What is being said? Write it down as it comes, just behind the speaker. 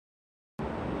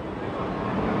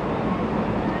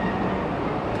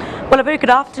Well, a very good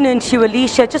afternoon to you,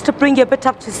 Alicia. Just to bring you a bit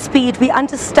up to speed, we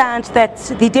understand that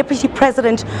the Deputy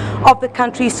President of the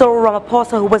country, Cyril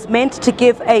Ramaphosa, who was meant to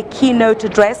give a keynote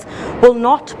address, will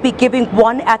not be giving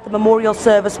one at the memorial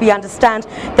service. We understand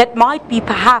that might be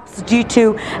perhaps due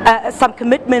to some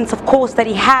commitments, of course, that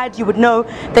he had. You would know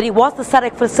that he was the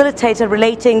SADC facilitator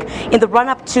relating in the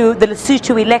run-up to the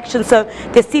Lesotho election, so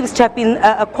there seems to have been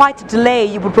quite a delay.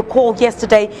 You would recall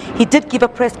yesterday he did give a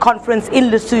press conference in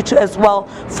Lesotho as well,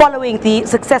 following the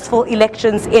successful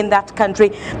elections in that country.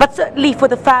 But certainly for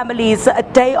the families, a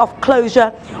day of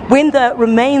closure when the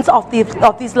remains of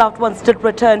these loved ones did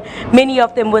return. Many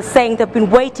of them were saying they've been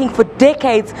waiting for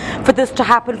decades for this to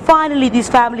happen. Finally, these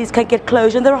families can get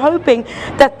closure, and they're hoping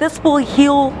that this will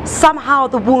heal somehow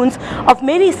the wounds of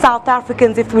many South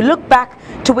Africans. If we look back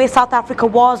to where South Africa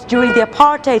was during the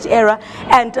apartheid era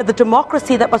and the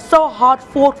democracy that was so hard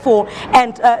fought for,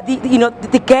 and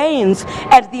the gains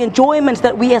and the enjoyment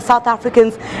that we as South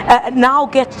Africans now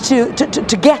get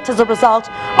to get as a result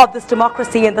of this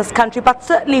democracy in this country. But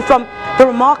certainly from the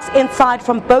remarks inside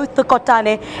from both the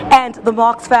Kotane and the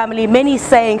Marks family, many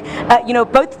saying,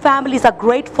 both families are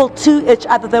grateful to each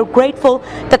other. They're grateful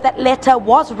that that letter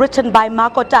was written by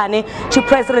Kotane to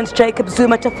President Jacob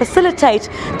Zuma to facilitate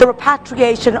the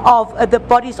repatriation of the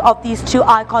bodies of these two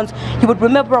icons. You would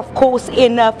remember, of course,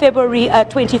 in February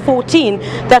 2014,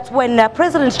 that's when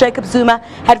President Jacob Zuma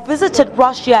had visited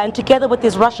Russia, and together with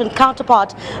his Russian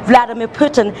counterpart Vladimir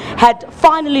Putin had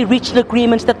finally reached an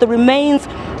agreement that the remains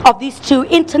of these two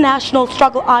international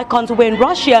struggle icons were in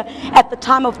Russia at the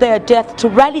time of their death to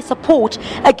rally support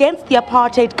against the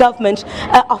apartheid government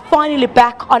are finally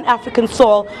back on African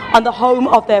soil, on the home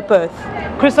of their birth.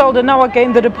 Griselda, now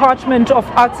again the Department of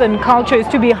Arts and Culture is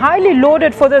to be highly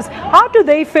lauded for this. How do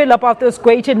they feel about this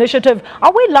great initiative?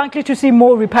 Are we likely to see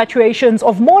more repatriations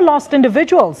of more lost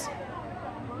individuals?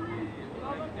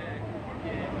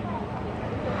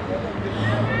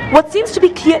 What seems to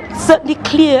be certainly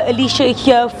clear, Alicia,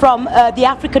 here from the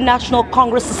African National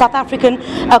Congress, the South African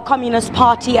Communist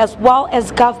Party, as well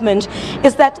as government,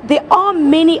 is that there are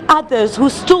many others who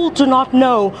still do not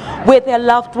know where their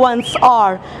loved ones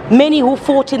are. Many who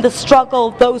fought in the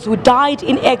struggle, those who died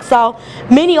in exile.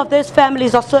 Many of those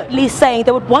families are certainly saying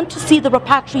they would want to see the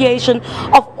repatriation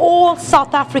of all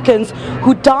South Africans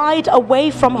who died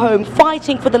away from home,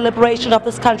 fighting for the liberation of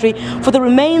this country, for the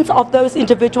remains of those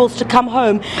individuals to come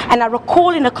home. And I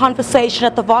recall in a conversation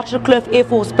at the Waterkloof Air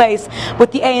Force Base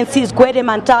with the ANC's Gwede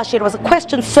Mantashe, it was a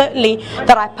question certainly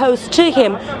that I posed to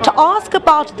him to ask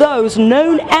about those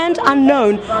known and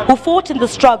unknown who fought in the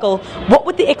struggle. What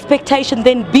would the expectation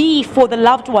then be for the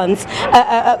loved ones,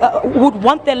 would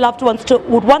want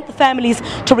the families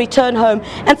to return home?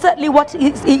 And certainly what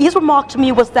his remark to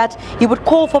me was that he would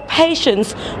call for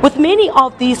patience with many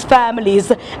of these families.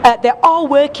 They are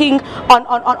working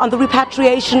on the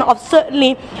repatriation of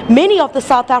certainly many of the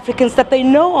South Africans that they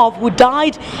know of who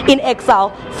died in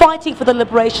exile fighting for the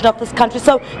liberation of this country.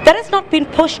 So that has not been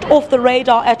pushed off the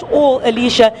radar at all,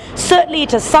 Alicia. Certainly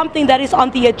it is something that is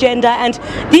on the agenda, and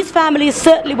these families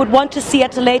certainly would want to see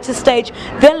at a later stage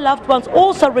their loved ones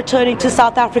also returning to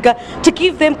South Africa to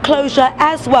give them closure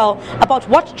as well about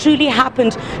what truly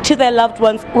happened to their loved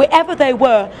ones wherever they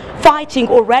were fighting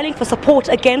or rallying for support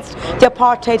against the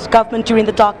apartheid government during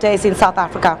the dark days in South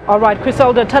Africa. All right,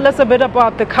 Griselda, tell us a bit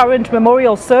about the current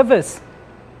memorial service.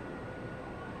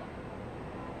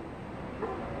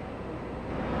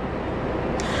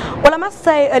 Well, I must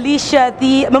say, Alicia,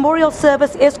 the memorial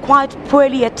service is quite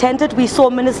poorly attended. We saw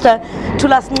Minister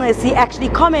Thulas Nxesi actually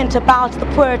comment about the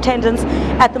poor attendance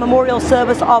at the memorial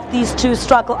service of these two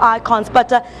struggle icons.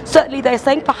 But certainly they're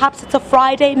saying perhaps it's a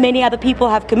Friday. Many other people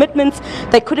have commitments.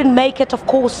 They couldn't make it, of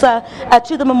course,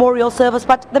 to the memorial service.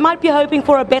 But they might be hoping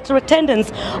for a better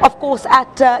attendance, of course,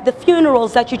 at the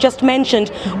funerals that you just mentioned,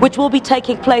 which will be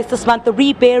taking place this month, the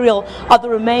reburial of the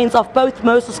remains of both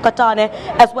Moses Kotane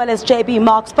as well as JB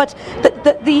Marks. But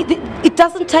it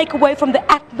doesn't take away from the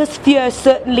atmosphere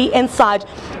certainly inside.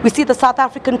 We see the South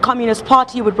African Communist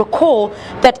Party. You would recall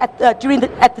that at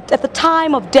the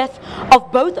time of death of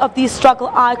both of these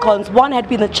struggle icons, one had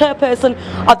been the chairperson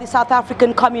of the South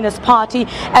African Communist Party,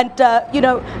 and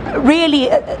really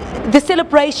the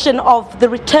celebration of the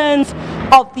returns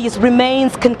of these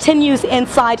remains continues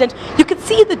inside, and you can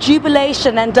see the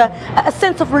jubilation and a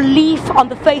sense of relief on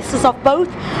the faces of both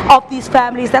of these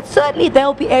families, that certainly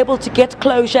they'll be able to get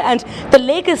closure, and the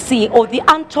legacy or the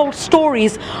untold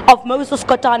stories of Moses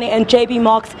Kotane and JB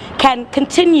Marks can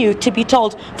continue to be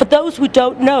told for those who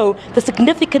don't know the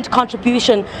significant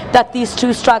contribution that these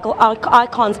two struggle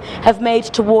icons have made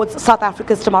towards South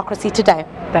Africa's democracy today.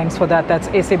 Thanks for that. That's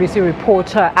SABC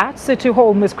reporter at City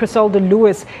Hall, Ms. Griselda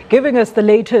Lewis, giving us the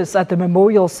latest at the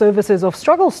memorial services of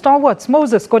struggle stalwarts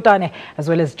Moses Kotane as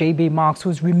well as JB Marks,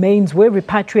 whose remains were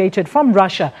repatriated from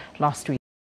Russia last week.